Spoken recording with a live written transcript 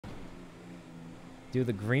do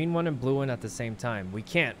the green one and blue one at the same time. We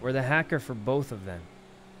can't. We're the hacker for both of them.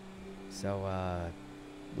 So,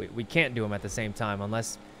 we can't do them at the same time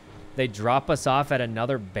unless they drop us off at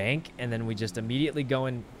another bank and then we just immediately go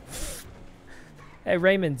and... Hey,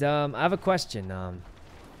 Raymond, I have a question.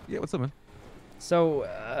 Yeah, what's up, man?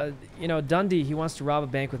 So, you know, Dundee, he wants to rob a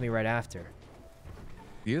bank with me right after.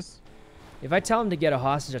 Yes? If I tell him to get a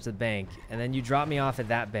hostage at the bank, and then you drop me off at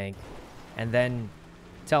that bank, and then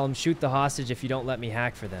tell him shoot the hostage if you don't let me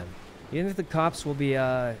hack for them, you think the cops will be,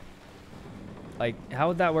 like, how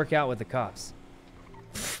would that work out with the cops?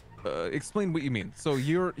 Explain what you mean. So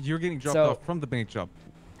you're getting dropped off from the bank job.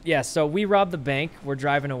 Yeah, so we robbed the bank, we're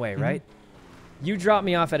driving away, right? You drop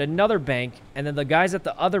me off at another bank, and then the guys at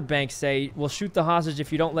the other bank say, we'll shoot the hostage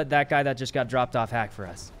if you don't let that guy that just got dropped off hack for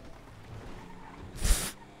us.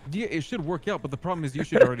 Yeah, it should work out, but the problem is you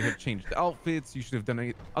should already have changed the outfits. You should have done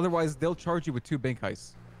it. Otherwise, they'll charge you with 2 bank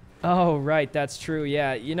heists. Oh, right. That's true.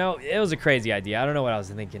 Yeah. You know, it was a crazy idea. I don't know what I was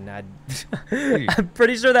thinking. I'm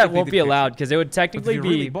pretty sure that won't be allowed because it would technically be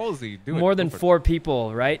really ballsy, more than 4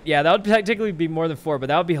 people, right? Yeah, that would technically be more than 4, but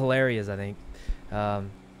that would be hilarious, I think. All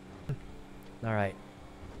right.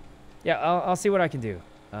 Yeah, I'll see what I can do.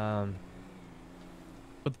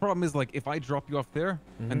 But the problem is, like, if I drop you off there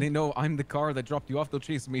and they know I'm the car that dropped you off, they'll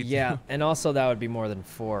chase me. Yeah, and also that would be more than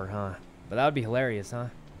 4, huh? But that would be hilarious, huh?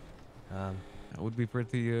 That would be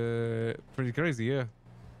pretty crazy, yeah.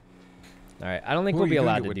 All right, I don't think we'll be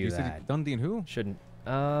allowed to do that. Dundee and who? Shouldn't.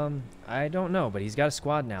 I don't know, but he's got a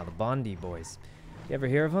squad now, the Bondi boys. You ever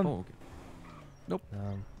hear of them? Oh, okay.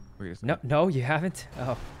 Nope. No, you haven't?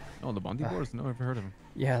 Oh. Oh, the Bondi boys? No, I've never heard of them.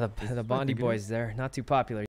 Yeah, the Bondi boys, they're not too popular.